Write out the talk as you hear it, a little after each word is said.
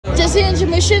was the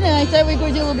intermission, and I thought we were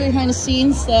going to do a little bit behind the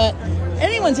scenes that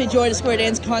anyone's enjoyed the Sqaure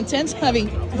Dance content, having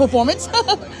a performance.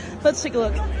 Let's take a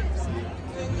look.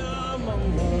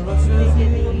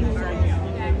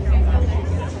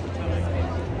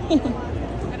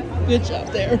 Good job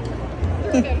there.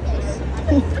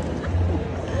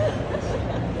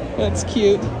 That's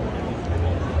cute.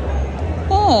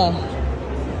 Oh,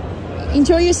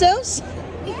 enjoy yourselves?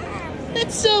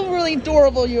 That's so really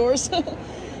adorable, yours.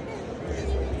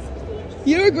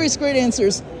 You're great Sqaure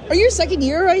dancers. Are you your second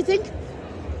year, I think?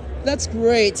 That's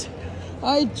great.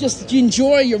 I just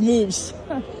enjoy your moves.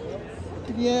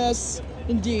 Yes,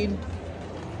 indeed.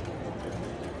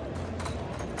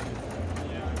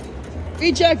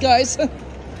 Great job, guys.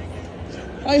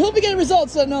 I hope you get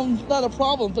results. I know not a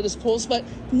problem for this post, but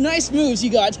nice moves you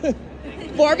got.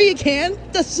 Barbie, you can?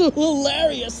 That's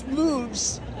hilarious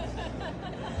moves.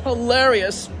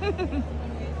 Hilarious.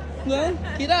 Well,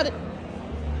 get at it.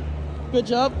 Good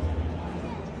job.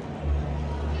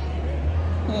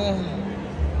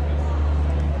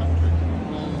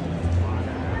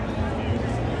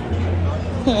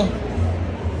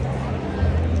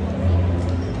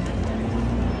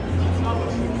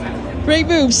 Great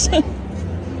moves.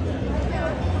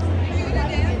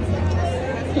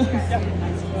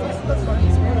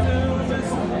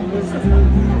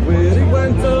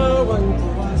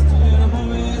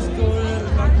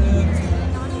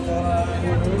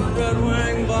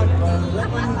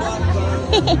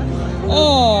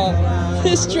 Oh,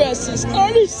 his dresses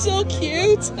aren't they so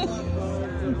cute?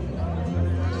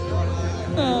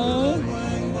 Oh.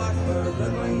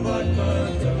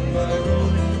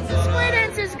 Sqaure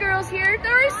Dance's girls here.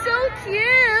 They're so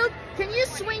cute. Can you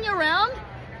swing around?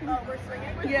 Oh, we're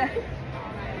swinging? Yeah.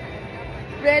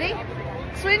 Ready?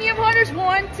 Swing your partners.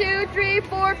 1, 2, 3,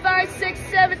 4, 5, 6,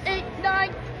 7, 8,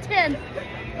 9, 10.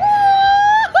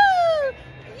 Woo-hoo!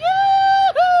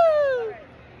 Yoo-hoo!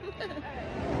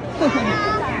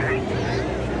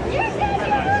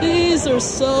 These are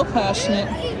so passionate.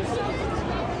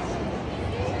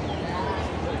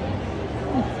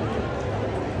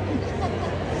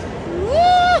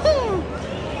 Woo-hoo!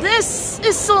 This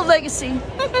is Soul Legacy.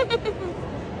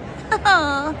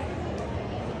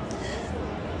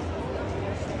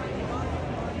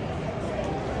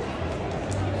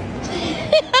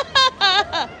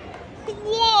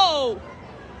 Whoa!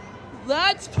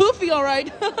 That's poofy, all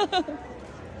right.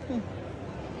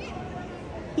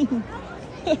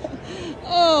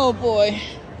 Oh boy.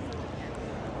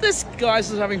 This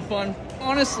guy's is having fun,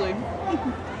 honestly.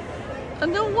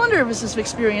 And no wonder it was his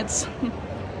experience.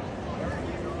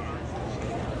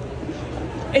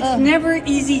 It's never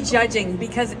easy judging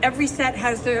because every set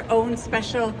has their own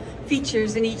special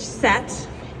features in each set.